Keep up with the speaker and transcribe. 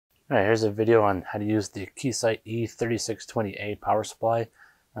Alright, here's a video on how to use the Keysight E3620A power supply.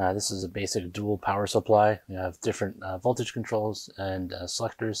 This is a basic dual power supply. We have different voltage controls and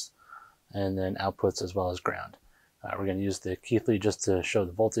selectors, and then outputs as well as ground. We're going to use the Keysight just to show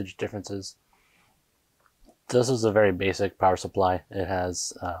the voltage differences. This is a very basic power supply. It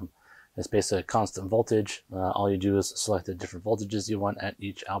has it's basically a constant voltage. All you do is select the different voltages you want at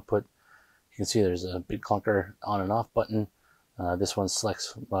each output. You can see there's a big clunker on and off button. This one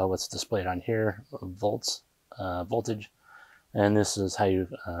selects what's displayed on here, voltage, and this is how you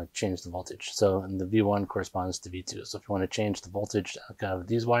change the voltage. So the V1 corresponds to V2. So if you want to change the voltage out of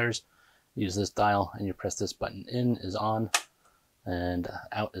these wires, use this dial and you press this button. In is on and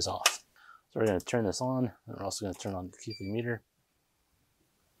out is off. So we're going to turn this on, and we're also going to turn on the Keysight meter.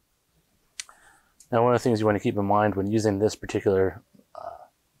 Now, one of the things you want to keep in mind when using this particular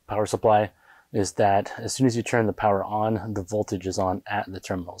power supply is that as soon as you turn the power on, the voltage is on at the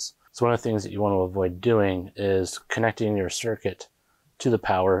terminals. So one of the things that you want to avoid doing is connecting your circuit to the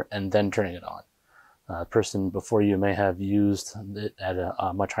power and then turning it on. A person before you may have used it at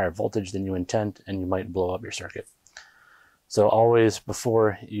a much higher voltage than you intend, and you might blow up your circuit. So always,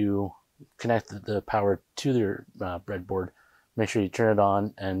 before you connect the power to your breadboard, make sure you turn it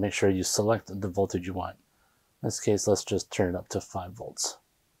on and make sure you select the voltage you want. In this case, let's just turn it up to 5 volts.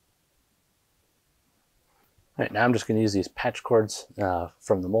 All right, now I'm just going to use these patch cords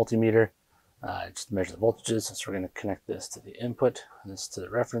from the multimeter just to measure the voltages. So we're going to connect this to the input, and this to the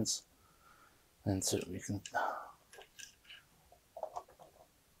reference, and so we can.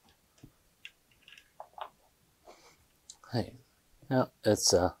 Hey, now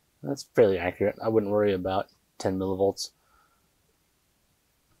that's fairly accurate. I wouldn't worry about 10 millivolts.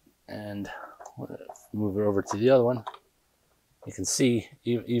 And move it over to the other one. You can see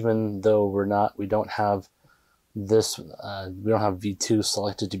even though we don't have this, we don't have V2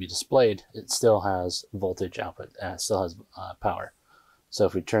 selected to be displayed, it still has voltage output, still has power. So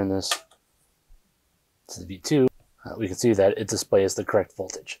if we turn this to the V2, we can see that it displays the correct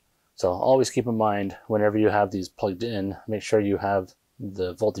voltage. So always keep in mind, whenever you have these plugged in, make sure you have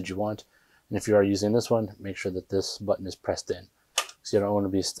the voltage you want. And if you are using this one, make sure that this button is pressed in. So you don't want to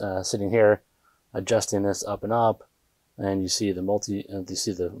be sitting here adjusting this up and up, and you see the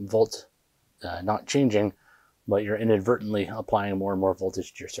volt not changing, but you're inadvertently applying more and more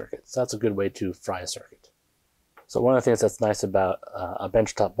voltage to your circuit. So that's a good way to fry a circuit. So one of the things that's nice about a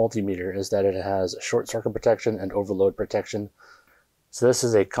benchtop multimeter is that it has short circuit protection and overload protection. So this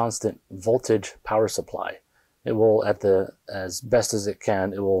is a constant voltage power supply. It will, as best as it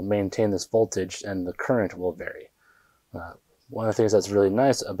can, it will maintain this voltage, and the current will vary. One of the things that's really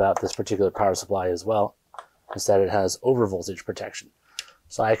nice about this particular power supply as well is that it has over voltage protection.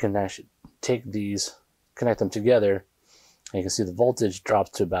 So I can actually take these, connect them together, and you can see the voltage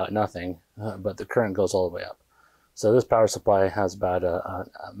drops to about nothing, but the current goes all the way up. So this power supply has about a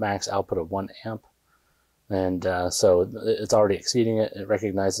max output of 1 amp, and so it's already exceeding it. It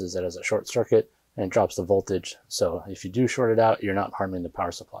recognizes it as a short circuit and drops the voltage. So if you do short it out, you're not harming the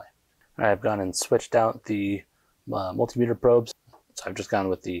power supply. All right, I've gone and switched out the multimeter probes. So I've just gone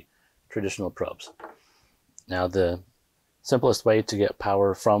with the traditional probes. Now, the simplest way to get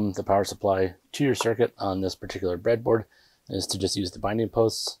power from the power supply to your circuit on this particular breadboard is to just use the binding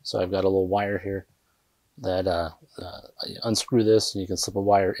posts. So I've got a little wire here that you unscrew this and you can slip a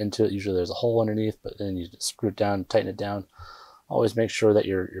wire into it. Usually there's a hole underneath, but then you just screw it down, tighten it down. Always make sure that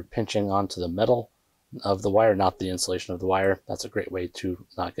you're pinching onto the metal of the wire, not the insulation of the wire. That's a great way to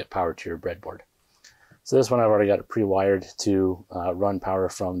not get power to your breadboard. So this one I've already got it pre-wired to run power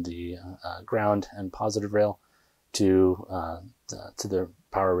from the ground and positive rail to the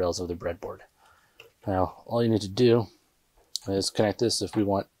power rails of the breadboard. Now all you need to do is connect this if we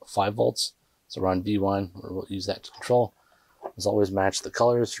want 5 volts. So we're on V1, we'll use that to control. As always, match the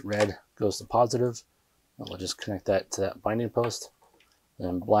colors. Red goes to positive, and we'll just connect that to that binding post.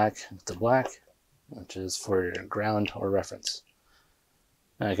 Then black to black, which is for your ground or reference.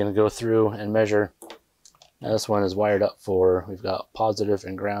 Now I'm going to go through and measure. Now this one is wired up for, we've got positive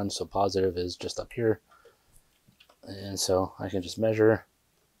and ground, so positive is just up here. And so I can just measure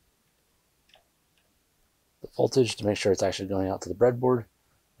the voltage to make sure it's actually going out to the breadboard.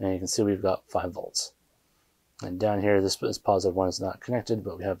 And you can see we've got 5 volts. And down here, this positive one is not connected,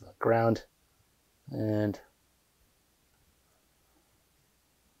 but we have ground, and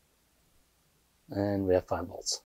we have 5 volts.